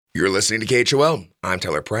You're listening to KHOL. I'm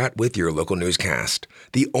Tyler Pratt with your local newscast.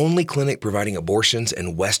 The only clinic providing abortions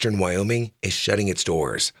in western Wyoming is shutting its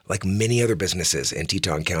doors. Like many other businesses in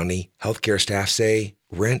Teton County, healthcare staff say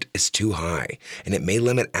rent is too high, and it may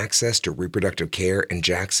limit access to reproductive care in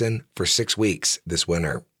Jackson for 6 weeks this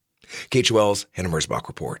winter. KHOL's Hannah Mersbach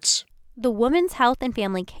reports. The Women's Health and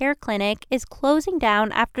Family Care Clinic is closing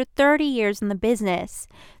down after 30 years in the business.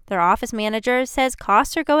 Their office manager says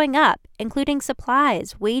costs are going up, including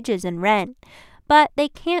supplies, wages, and rent. But they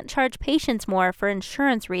can't charge patients more for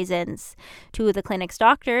insurance reasons. 2 of the clinic's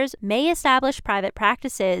doctors may establish private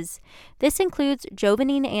practices. This includes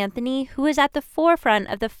Jovanine Anthony, who is at the forefront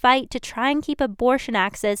of the fight to try and keep abortion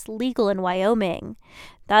access legal in Wyoming.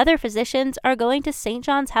 The other physicians are going to St.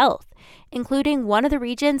 John's Health, including one of the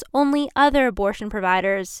region's only other abortion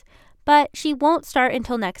providers. But she won't start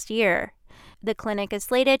until next year. The clinic is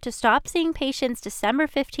slated to stop seeing patients December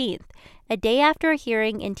 15th, a day after a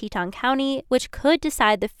hearing in Teton County, which could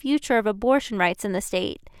decide the future of abortion rights in the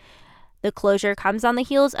state. The closure comes on the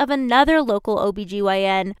heels of another local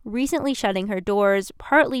OBGYN recently shutting her doors,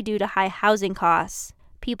 partly due to high housing costs.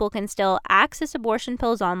 People can still access abortion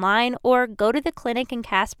pills online or go to the clinic in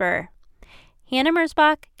Casper. Hannah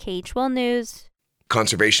Mersbach, KHOL News.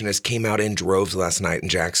 Conservationists came out in droves last night in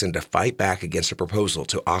Jackson to fight back against a proposal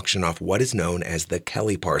to auction off what is known as the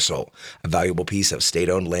Kelly Parcel, a valuable piece of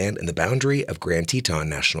state-owned land in the boundary of Grand Teton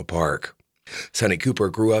National Park. Sonny Cooper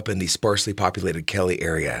grew up in the sparsely populated Kelly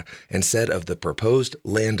area and said of the proposed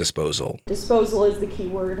land disposal. Disposal is the key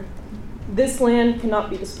word. This land cannot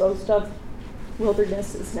be disposed of.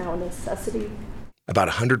 Wilderness is now a necessity. About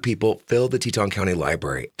 100 people filled the Teton County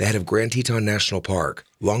Library. The head of Grand Teton National Park,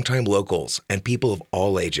 longtime locals, and people of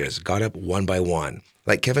all ages got up one by one,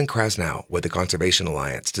 like Kevin Krasnow with the Conservation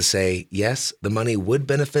Alliance, to say, yes, the money would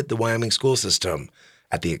benefit the Wyoming school system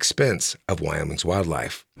at the expense of Wyoming's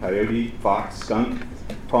wildlife. Coyote, fox, skunk,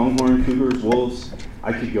 pronghorn, cougars, wolves,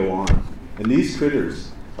 I could go on. And these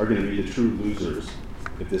critters are going to be the true losers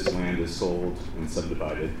if this land is sold and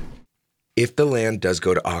subdivided. If the land does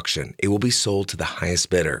go to auction, it will be sold to the highest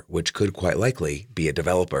bidder, which could quite likely be a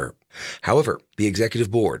developer. However, the executive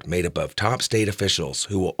board, made up of top state officials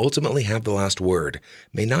who will ultimately have the last word,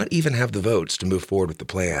 may not even have the votes to move forward with the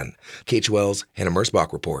plan. KHOL's Hannah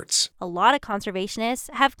Mersbach reports. A lot of conservationists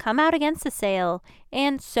have come out against the sale,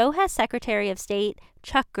 and so has Secretary of State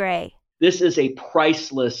Chuck Gray. This is a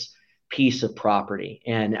priceless piece of property,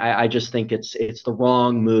 and I just think it's the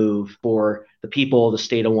wrong move for the people of the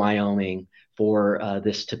state of Wyoming for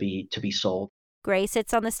this to be sold. Gray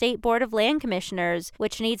sits on the State Board of Land Commissioners,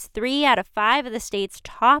 which needs 3 out of 5 of the state's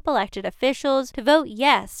top elected officials to vote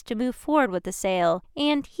yes to move forward with the sale,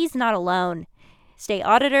 and he's not alone. State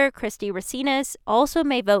Auditor Christy Racinas also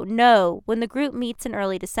may vote no when the group meets in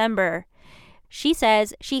early December. She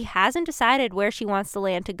says she hasn't decided where she wants the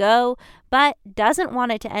land to go, but doesn't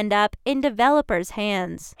want it to end up in developers'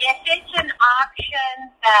 hands. If it's an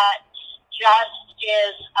auction that just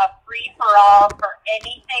is a free-for-all for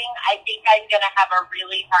anything, I think I'm going to have a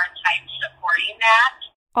really hard time supporting that.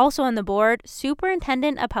 Also on the board,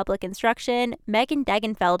 Superintendent of Public Instruction Megan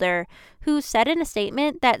Degenfelder, who said in a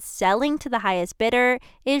statement that selling to the highest bidder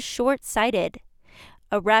is short-sighted.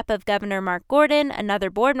 A rep of Governor Mark Gordon, another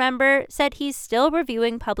board member, said he's still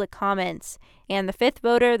reviewing public comments, and the 5th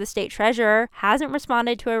voter, the state treasurer, hasn't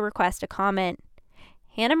responded to a request to comment.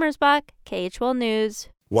 Hannah Mersbach, KHOL News.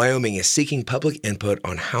 Wyoming is seeking public input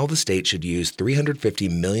on how the state should use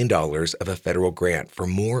 $350 million of a federal grant for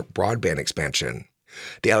more broadband expansion.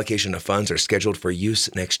 The allocation of funds are scheduled for use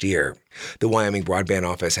next year. The Wyoming Broadband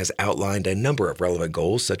Office has outlined a number of relevant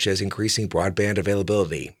goals, such as increasing broadband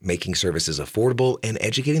availability, making services affordable, and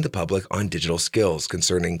educating the public on digital skills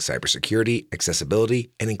concerning cybersecurity,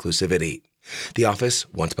 accessibility, and inclusivity. The office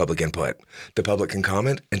wants public input. The public can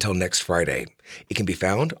comment until next Friday. It can be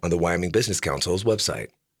found on the Wyoming Business Council's website.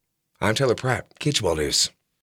 I'm Tyler Pratt, KHOL News.